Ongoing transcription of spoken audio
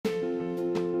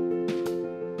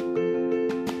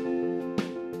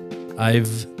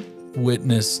I've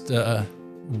witnessed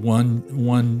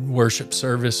one worship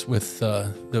service with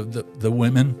the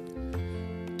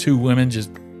women. Two women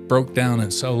just broke down in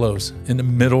solos in the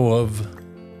middle of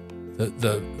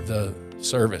the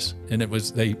service, and it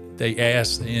was they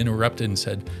interrupted and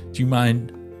said, "Do you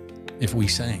mind if we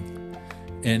sang?"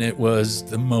 And it was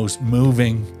the most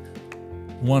moving,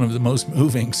 one of the most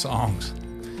moving songs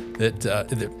that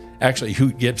actually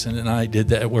Hoot Gibson and I did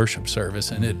that worship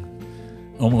service, and it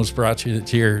almost brought you to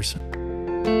tears.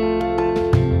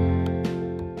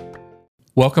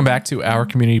 Welcome back to Our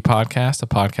Community Podcast, a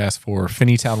podcast for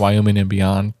Finneytown, Wyoming, and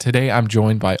beyond. Today, I'm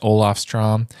joined by Olaf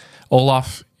Strom.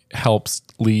 Olaf helps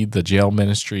lead the jail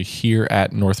ministry here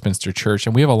at Northminster Church,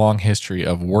 and we have a long history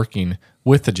of working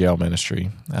with the jail ministry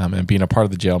and being a part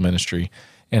of the jail ministry.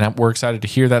 And we're excited to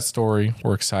hear that story.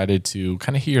 We're excited to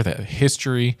kind of hear the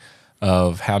history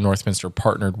of how Northminster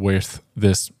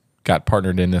got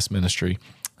partnered in this ministry,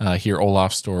 hear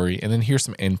Olaf's story, and then hear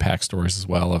some impact stories as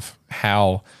well of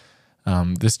how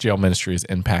this jail ministry is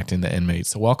impacting the inmates.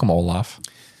 So welcome, Olaf.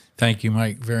 Thank you,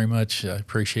 Mike, very much. I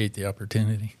appreciate the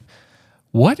opportunity.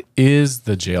 What is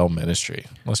the jail ministry?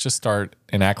 Let's just start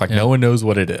and act like no one knows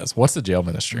what it is. What's the jail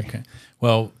ministry? Okay.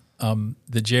 Well,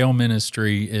 the jail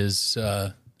ministry is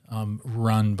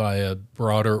run by a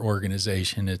broader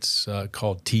organization. It's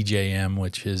called TJM,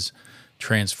 which is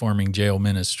Transforming Jail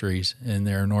Ministries, and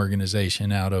they're an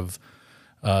organization out of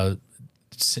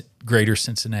Greater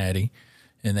Cincinnati,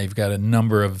 and they've got a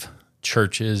number of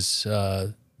churches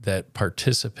that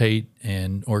participate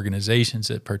and organizations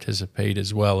that participate,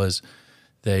 as well as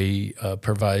they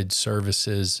provide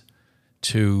services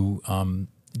to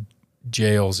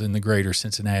jails in the Greater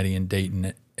Cincinnati and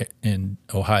Dayton in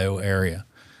Ohio area.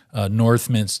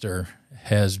 Northminster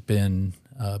has been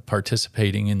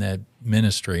participating in that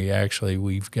ministry. Actually,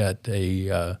 we've got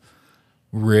a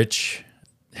rich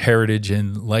heritage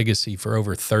and legacy for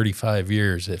over 35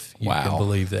 years, if you can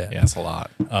believe that. Yeah, that's a lot.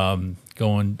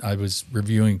 I was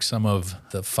reviewing some of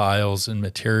the files and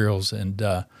materials, and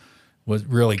what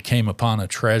really came upon a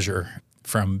treasure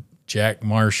from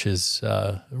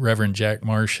Reverend Jack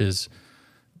Marsh's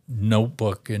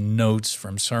notebook and notes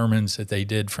from sermons that they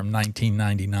did from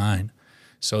 1999.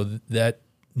 So that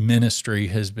ministry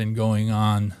has been going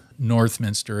on.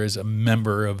 Northminster is a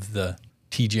member of the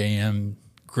TJM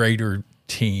Greater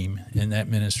team, and that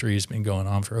ministry has been going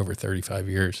on for over 35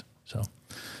 years. So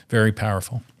very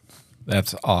powerful.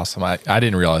 That's awesome. I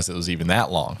didn't realize it was even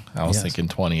that long. I was thinking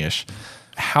 20-ish.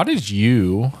 How did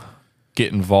you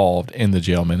get involved in the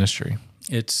jail ministry?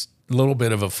 It's a little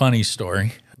bit of a funny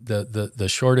story. The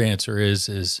short answer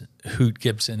is Hoot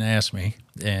Gibson asked me,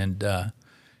 and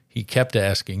he kept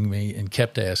asking me and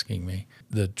kept asking me.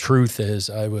 The truth is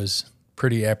I was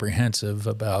pretty apprehensive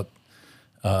about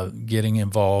getting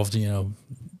involved. You know,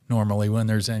 normally when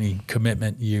there's any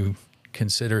commitment, you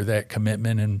consider that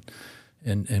commitment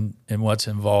and what's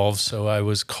involved. So I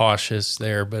was cautious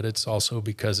there, but it's also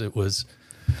because it was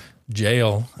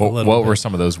jail. What were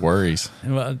some of those worries?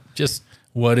 Well, just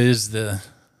what is the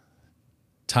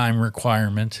time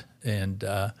requirement, and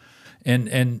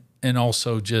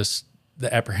also just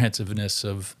the apprehensiveness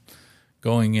of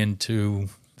going into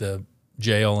the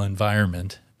jail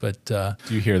environment. But do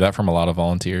you hear that from a lot of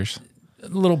volunteers? A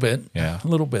little bit, yeah, a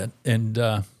little bit. And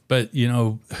but you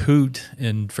know, Hoot,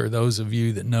 and for those of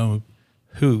you that know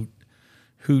Hoot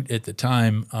at the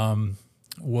time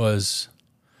was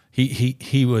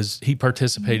he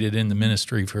participated in the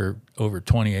ministry for over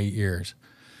 28 years.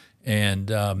 And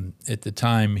at the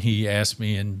time, he asked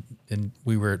me, and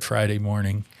we were at Friday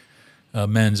morning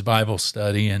men's Bible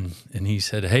study, and he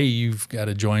said, "Hey, you've got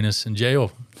to join us in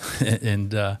jail."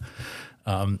 And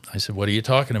I said, "What are you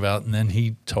talking about?" And then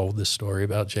he told the story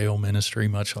about jail ministry,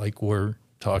 much like we're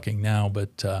talking now.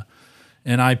 But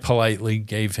and I politely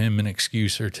gave him an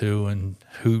excuse or two, and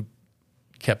who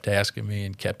kept asking me.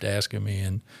 And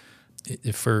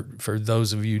for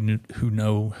those of you who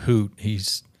know Hoot,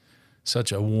 he's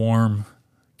such a warm,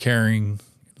 caring,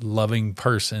 loving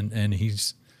person, and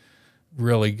he's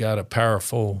really got a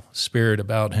powerful spirit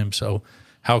about him. So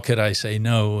how could I say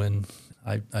no? And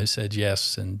I said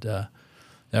yes, and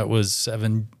that was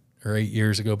 7 or 8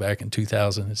 years ago, back in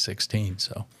 2016.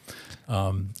 So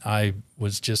I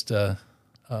was just a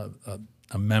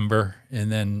member,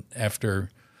 and then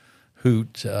after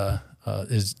Hoot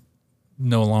is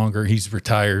no longer, he's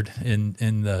retired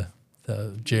in the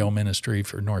jail ministry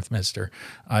for Northminster,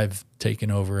 I've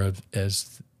taken over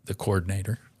as the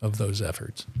coordinator of those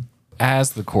efforts.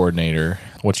 As the coordinator,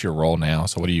 what's your role now?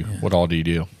 So what all do you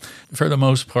do? For the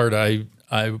most part, I'm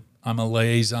a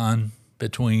liaison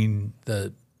between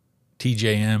the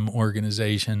TJM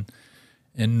organization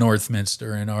in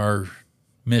Northminster in our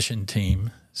mission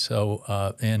team.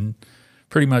 So, and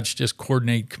pretty much just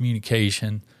coordinate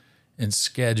communication and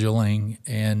scheduling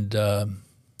and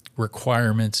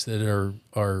requirements that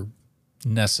are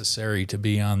necessary to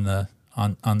be on the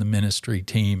ministry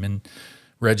team, and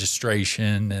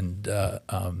registration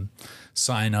and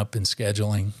sign up and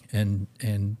scheduling,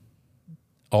 and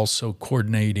also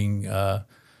coordinating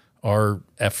our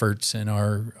efforts and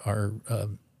our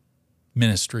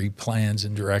ministry plans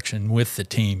and direction with the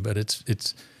team. But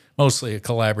it's mostly a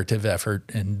collaborative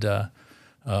effort, and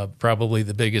probably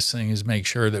the biggest thing is make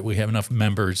sure that we have enough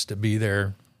members to be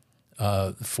there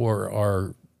for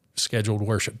our scheduled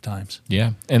worship times.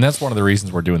 Yeah. And that's one of the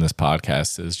reasons we're doing this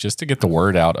podcast, is just to get the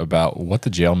word out about what the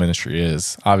jail ministry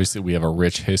is. Obviously, we have a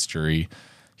rich history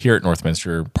here at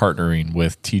Northminster partnering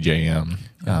with TJM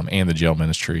and the jail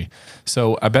ministry.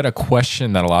 So I bet a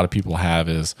question that a lot of people have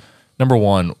is, number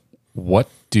one, what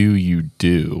do you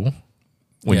do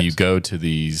when you go to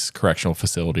these correctional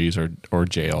facilities or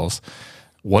jails?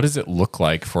 What does it look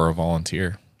like for a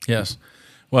volunteer? Yes.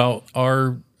 Well,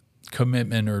 our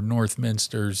commitment, or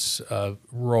Northminster's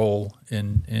role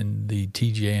in the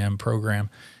TJM program,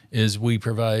 is we're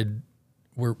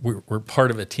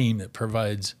part of a team that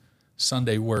provides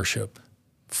Sunday worship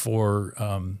for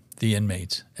the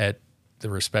inmates at the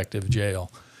respective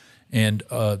jail. And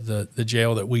the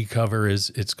jail that we cover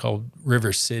it's called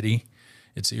River City.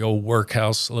 It's the old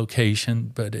workhouse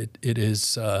location, but it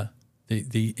is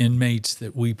the inmates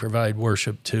that we provide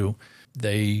worship to.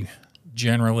 They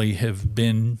generally have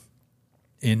been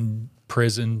in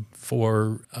prison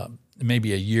for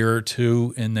maybe a year or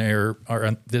two, and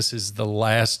this is the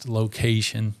last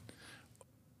location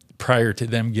prior to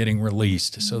them getting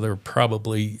released. So they're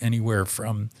probably anywhere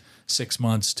from 6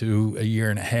 months to a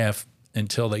year and a half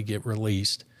until they get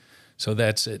released. So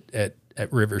that's at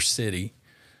River City.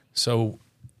 So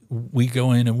we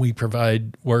go in and we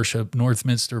provide worship.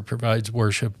 Northminster provides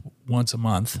worship once a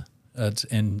month.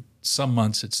 And some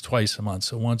months it's twice a month.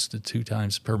 So once to 2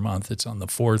 times per month. It's on the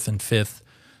 4th and 5th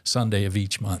Sunday of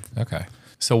each month. Okay.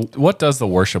 So what does the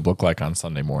worship look like on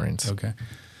Sunday mornings? Okay.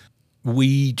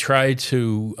 We try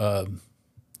to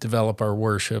develop our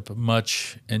worship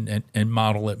much and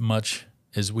model it much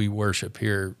as we worship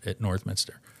here at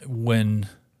Northminster. When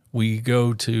we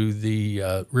go to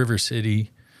the River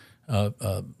City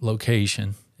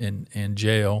location in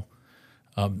jail,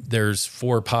 there's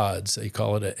 4 pods. They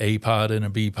call it an A pod and a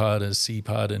B pod, a C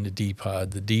pod and a D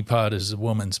pod. The D pod is a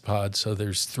woman's pod, so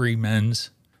there's 3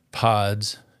 men's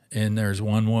pods, and there's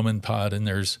 1 woman pod, and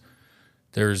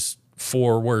there's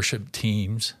 4 worship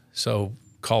teams. So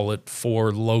call it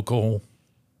 4 local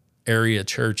area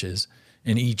churches,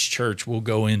 and each church will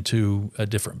go into a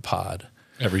different pod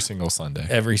Every single Sunday.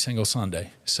 Every single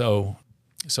Sunday. So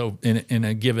in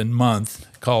a given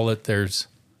month, call it, there's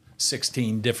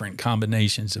 16 different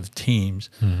combinations of teams.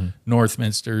 Mm-hmm.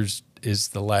 Northminster's is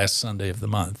the last Sunday of the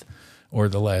month, or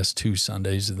the last 2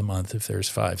 Sundays of the month if there's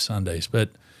 5 Sundays. But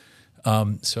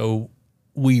so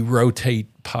we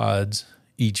rotate pods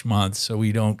each month, so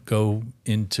we don't go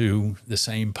into the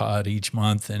same pod each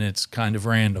month, and it's kind of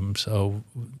random. So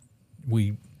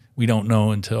we don't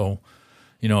know until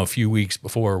a few weeks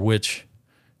before which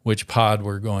pod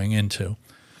we're going into.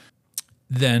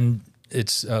 Then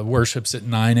it's worship's at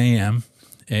 9 a.m.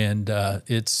 and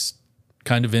it's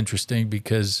kind of interesting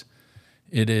because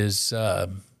it is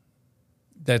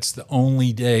that's the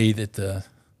only day that the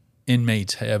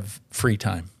inmates have free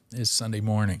time, is Sunday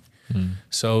morning.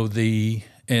 So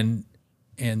and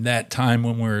that time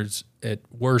when we're at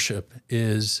worship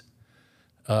is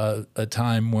a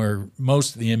time where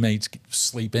most of the inmates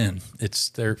sleep in. It's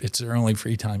their only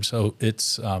free time. So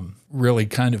it's really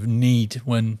kind of neat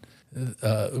when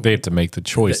they have to make the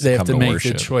choice. They have to make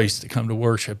the choice to come to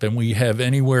worship, and we have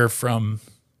anywhere from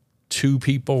 2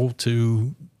 people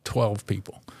to 12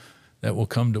 people that will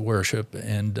come to worship.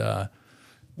 And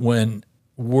when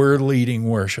we're leading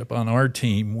worship on our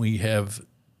team, we have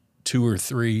 2 or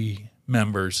 3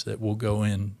 members that will go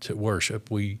in to worship.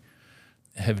 We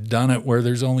have done it where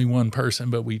there's only 1 person,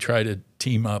 but we try to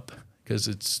team up because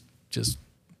it's just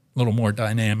a little more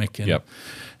dynamic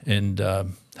and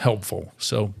helpful.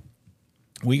 So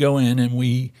we go in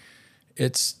and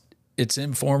it's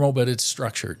informal, but it's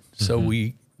structured. Mm-hmm. So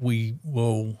we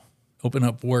will open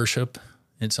up worship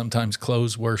and sometimes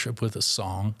close worship with a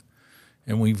song,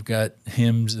 and we've got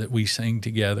hymns that we sing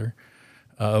together.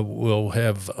 We'll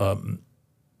have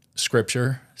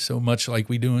Scripture. So much like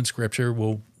we do in Scripture,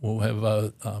 we'll have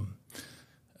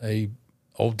a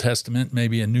Old Testament,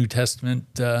 maybe a New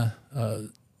Testament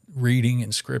reading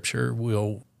in Scripture.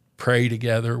 We'll pray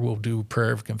together. We'll do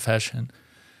prayer of confession.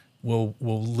 we'll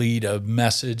lead a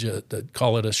message,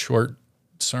 call it a short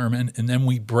sermon, and then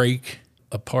we break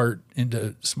apart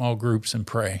into small groups and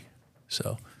pray.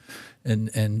 So,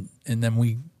 and then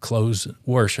we close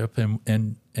worship,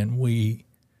 and we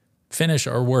finish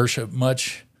our worship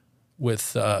much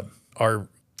with our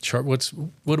chart. What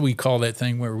do we call that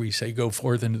thing where we say, "Go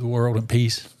forth into the world in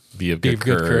peace, be of good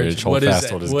courage, hold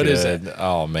fast what is what good." Is that?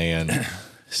 Oh man,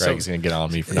 Greg's gonna get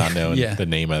on me for not knowing the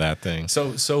name of that thing.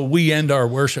 So we end our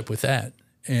worship with that,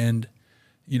 and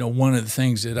one of the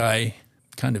things that I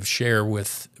kind of share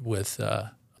with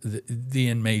the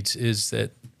inmates is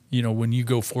that when you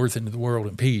go forth into the world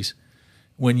in peace,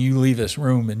 when you leave this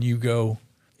room and you go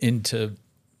into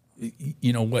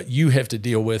what you have to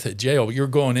deal with at jail, you're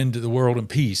going into the world in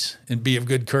peace and be of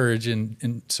good courage,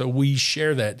 and so we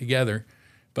share that together,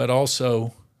 but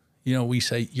also we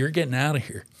say you're getting out of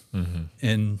here. Mm-hmm.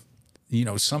 And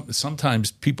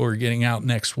sometimes people are getting out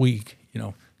next week.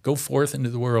 Go forth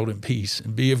into the world in peace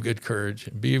and be of good courage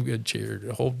and be of good cheer,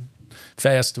 to hold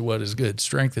fast to what is good,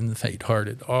 strengthen the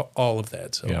faint-hearted, all of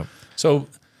that. So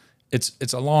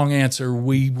it's a long answer.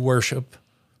 We worship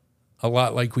a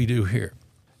lot like we do here.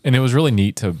 And it was really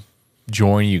neat to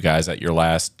join you guys at your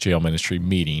last jail ministry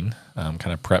meeting,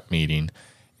 kind of prep meeting,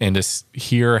 and to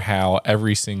hear how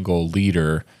every single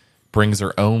leader brings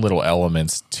their own little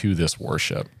elements to this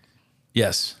worship.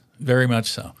 Yes, very much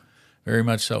so. Very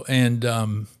much so. And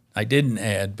I didn't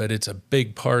add, but it's a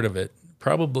big part of it.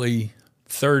 Probably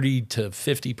 30 to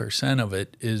 50% of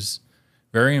it is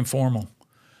very informal.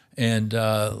 And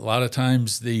a lot of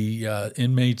times the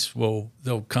inmates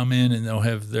they'll come in and they'll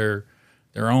have their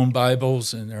own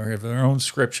Bibles and they'll have their own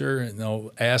scripture and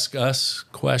they'll ask us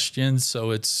questions.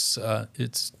 So it's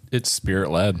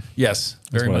spirit-led. Yes,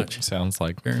 very much. It sounds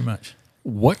like. Very much.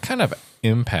 What kind of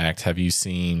impact have you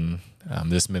seen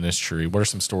this ministry? What are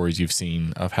some stories you've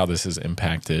seen of how this has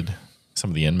impacted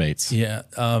some of the inmates? Yeah,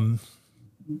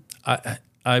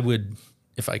 I would,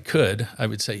 if I could, I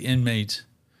would say inmates,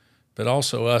 but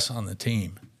also us on the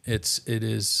team. It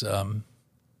is.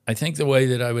 I think the way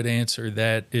that I would answer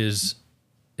that is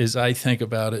I think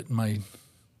about it. My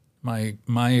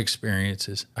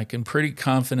experiences. I can pretty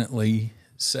confidently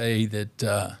say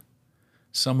that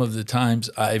some of the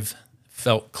times I've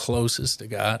felt closest to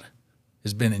God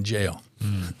has been in jail.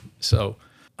 Mm. So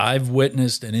I've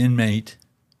witnessed an inmate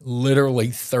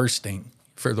literally thirsting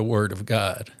for the word of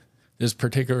God. This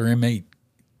particular inmate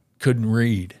couldn't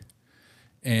read.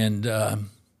 And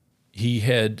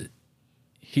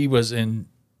he was in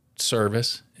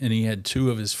service, and he had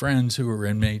two of his friends who were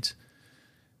inmates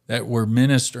that were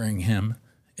ministering him,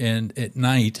 and at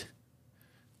night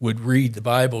would read the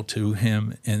Bible to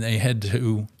him, and they had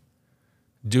to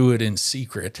do it in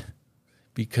secret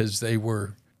because they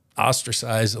were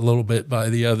ostracized a little bit by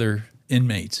the other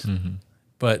inmates. Mm-hmm.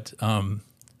 But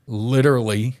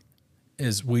literally,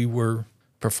 as we were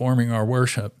performing our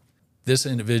worship, this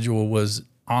individual was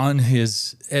on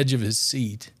his edge of his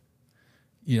seat,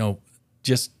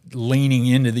 just leaning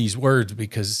into these words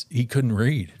because he couldn't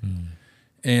read.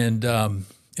 Mm.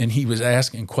 And he was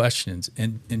asking questions,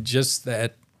 and just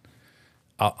that,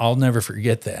 I'll never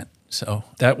forget that. So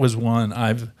that was one.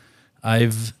 I've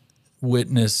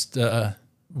witnessed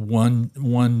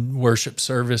one worship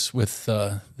service with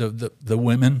the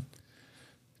women.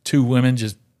 Two women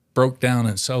just broke down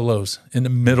in solos in the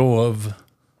middle of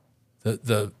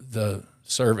the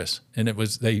service, and it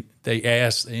was they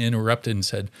interrupted and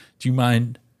said, "Do you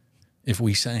mind if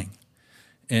we sang?"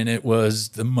 And it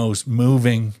was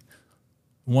one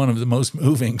of the most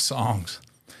moving songs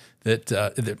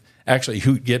that actually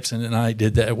Hoot Gibson and I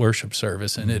did that worship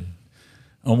service, and it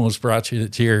almost brought you to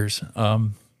tears.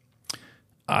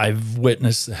 I've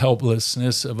witnessed the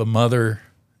helplessness of a mother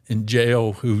in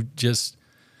jail who just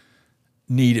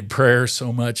needed prayer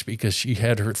so much because she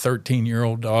had her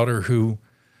 13-year-old daughter who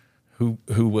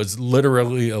was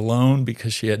literally alone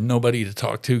because she had nobody to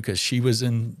talk to because she was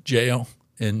in jail,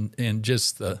 and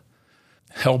just the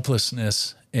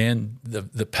helplessness and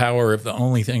the power of the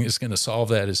only thing that's going to solve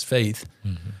that is faith.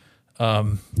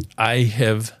 Mm-hmm. I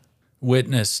have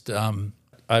witnessed,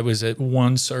 I was at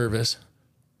one service,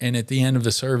 and at the end of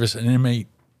the service, an inmate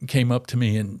came up to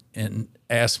me and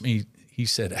asked me, he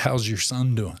said, "How's your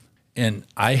son doing?" And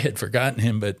I had forgotten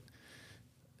him, but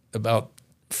about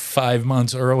 5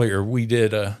 months earlier, we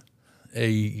did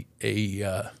a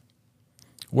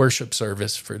worship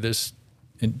service for this,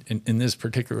 and this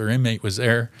particular inmate was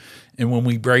there. And when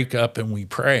we break up and we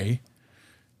pray,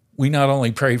 we not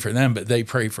only pray for them, but they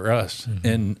pray for us.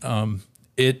 Mm-hmm. And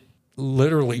it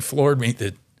literally floored me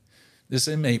that this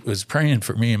inmate was praying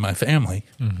for me and my family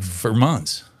for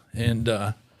months.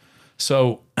 And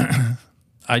so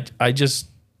I just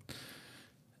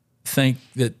think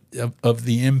that of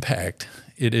the impact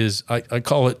it is. I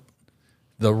call it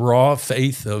the raw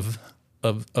faith of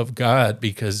God,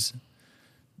 because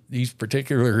these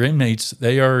particular inmates,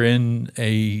 they are in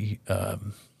a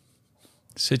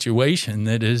situation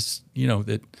that is,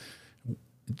 that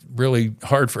really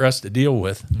hard for us to deal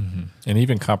with, and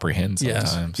even comprehend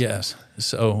sometimes. Yes.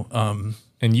 So,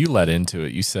 and you led into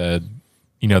it. You said,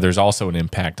 there's also an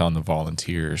impact on the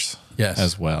volunteers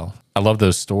as well. I love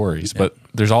those stories, but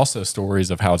there's also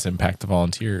stories of how it's impacted the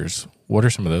volunteers. What are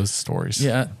some of those stories?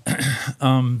 Yeah.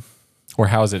 Or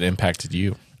how has it impacted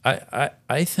you?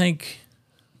 I think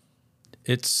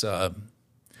it's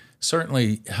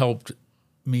certainly helped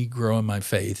me grow in my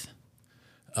faith.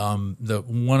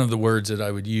 One of the words that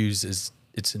I would use is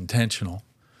it's intentional.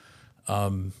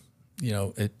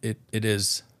 It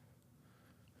is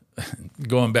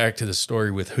going back to the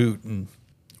story with Hoot and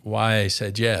why I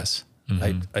said yes.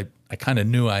 I kind of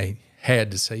knew I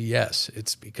had to say yes.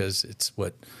 It's because it's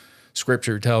what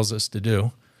Scripture tells us to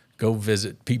do. Go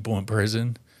visit people in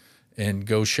prison and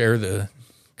go share the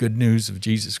good news of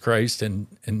Jesus Christ.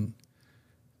 And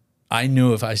I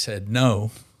knew if I said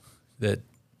no, that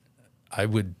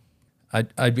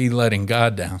I'd be letting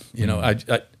God down.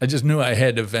 I just knew I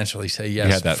had to eventually say yes.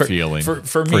 You had that feeling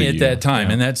for me at that time.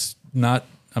 And that's not,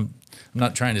 I'm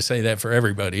not trying to say that for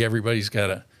everybody. Everybody's got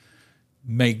to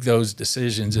make those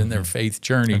decisions in their faith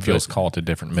journey. And feels called to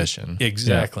different mission.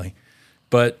 Exactly. Yeah.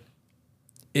 But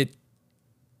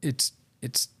it's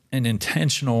an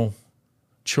intentional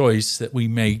choice that we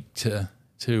make to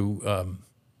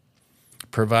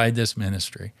provide this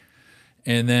ministry.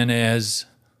 And then as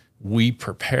we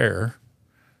prepare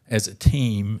as a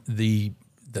team the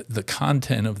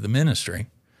content of the ministry,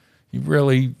 you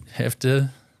really have to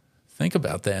think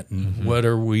about that. And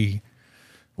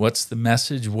what's the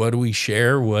message? What do we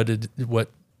share? What do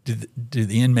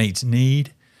the inmates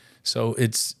need? So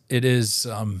it's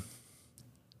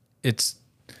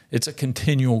a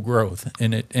continual growth,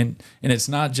 and it's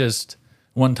not just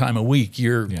one time a week.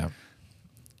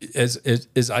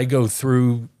 As I go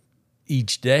through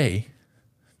each day,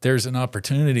 there's an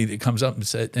opportunity that comes up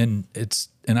and it's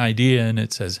an idea, and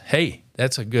it says, "Hey,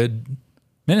 that's a good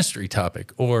ministry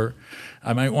topic," or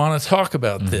I might want to talk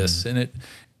about this, and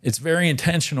it's very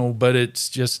intentional, but it's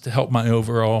just to help my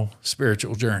overall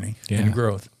spiritual journey and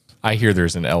growth. I hear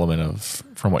there's an element of,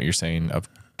 from what you're saying, of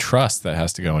trust that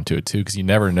has to go into it too, because you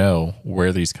never know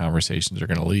where these conversations are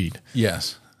going to lead.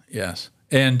 Yes,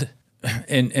 and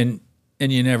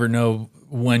you never know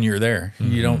when you're there.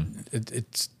 You don't.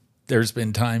 There's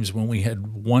been times when we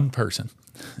had one person,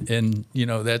 and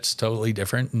that's totally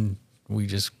different, and we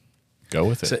just go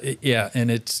with it. So,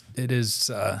 and it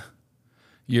is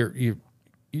you're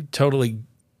totally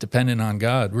dependent on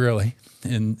God, really,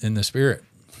 in the Spirit,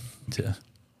 to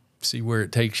see where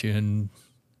it takes you and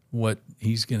what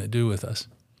He's going to do with us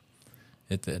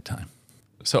at that time.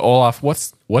 So, Olaf,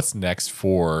 what's next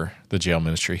for the jail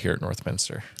ministry here at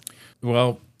Northminster?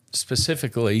 Well,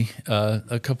 specifically,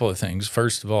 a couple of things.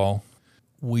 First of all,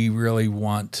 we really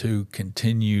want to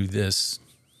continue this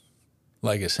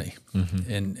legacy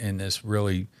and this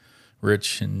really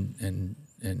rich and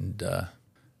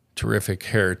terrific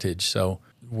heritage. So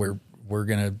we're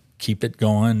going to keep it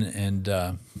going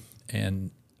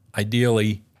and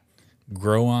ideally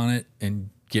grow on it and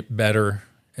get better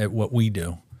at what we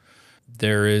do.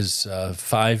 There is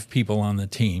 5 people on the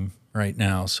team right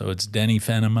now. So it's Denny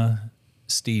Fenema,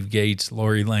 Steve Gates,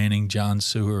 Lori Lanning, John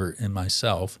Sewer, and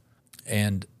myself.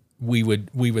 And we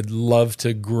would love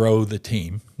to grow the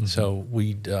team. So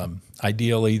we'd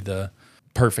ideally the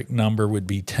perfect number would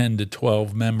be 10 to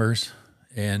 12 members.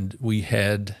 And we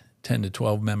had 10 to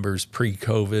 12 members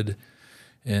pre-COVID.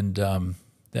 And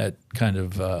that kind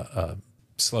of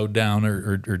slowed down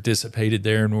or dissipated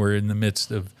there, and we're in the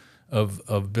midst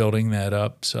of building that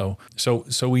up. So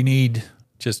we need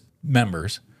just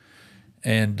members,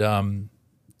 and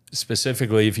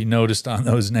specifically, if you noticed on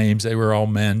those names, they were all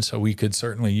men, so we could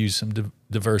certainly use some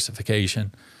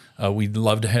diversification. We'd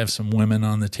love to have some women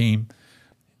on the team.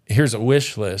 Here's a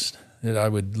wish list that I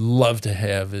would love to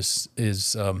have is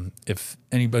if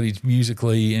anybody's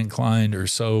musically inclined or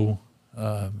so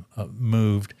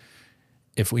moved,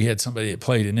 if we had somebody that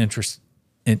played an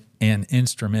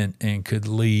instrument and could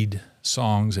lead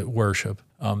songs at worship,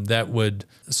 that would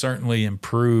certainly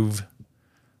improve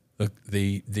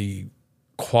the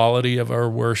quality of our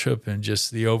worship and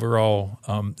just the overall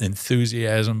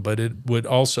enthusiasm, but it would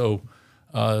also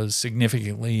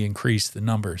significantly increase the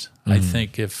numbers. I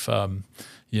think if the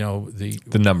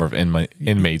number of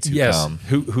inmates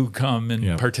who come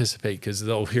and participate, because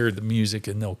they'll hear the music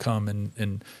and they'll come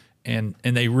and and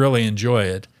they really enjoy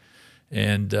it.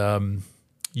 And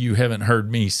you haven't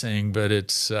heard me sing, but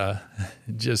it's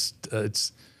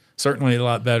it's certainly a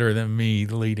lot better than me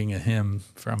leading a hymn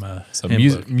from a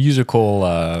hymn book.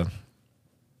 Musical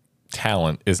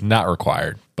talent is not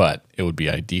required, but it would be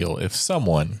ideal if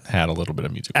someone had a little bit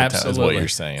of musical talent, is what you're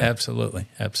saying. Absolutely.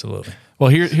 Well,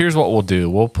 here's what we'll do.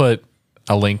 We'll put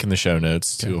a link in the show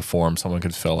notes to a form someone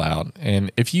could fill out.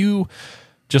 And if you,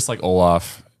 just like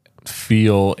Olaf,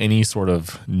 feel any sort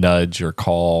of nudge or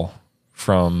call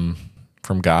from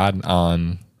God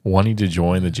on wanting to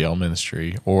join the jail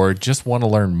ministry, or just want to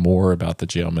learn more about the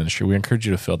jail ministry, we encourage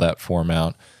you to fill that form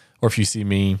out. Or if you see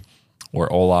me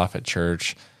or Olaf at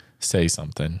church, say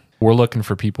something. We're looking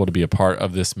for people to be a part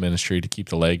of this ministry to keep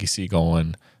the legacy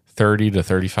going. 30 to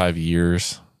 35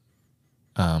 years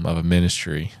of a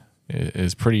ministry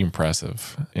is pretty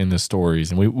impressive in the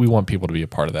stories, and we want people to be a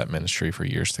part of that ministry for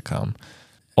years to come.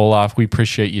 Olaf, we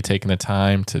appreciate you taking the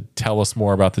time to tell us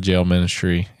more about the jail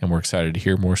ministry, and we're excited to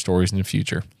hear more stories in the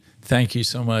future. Thank you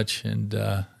so much,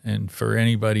 and for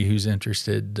anybody who's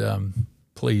interested,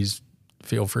 please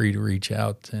feel free to reach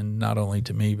out, and not only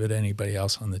to me but anybody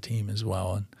else on the team as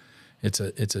well. And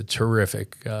it's a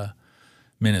terrific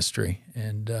ministry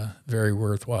and very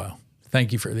worthwhile.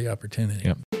 Thank you for the opportunity.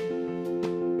 Yep.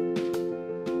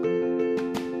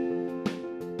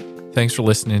 Thanks for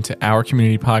listening to Our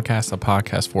Community Podcast, a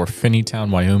podcast for Finneytown,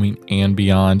 Wyoming, and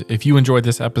beyond. If you enjoyed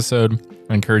this episode,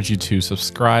 I encourage you to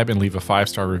subscribe and leave a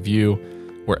 5-star review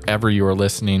wherever you are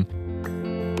listening.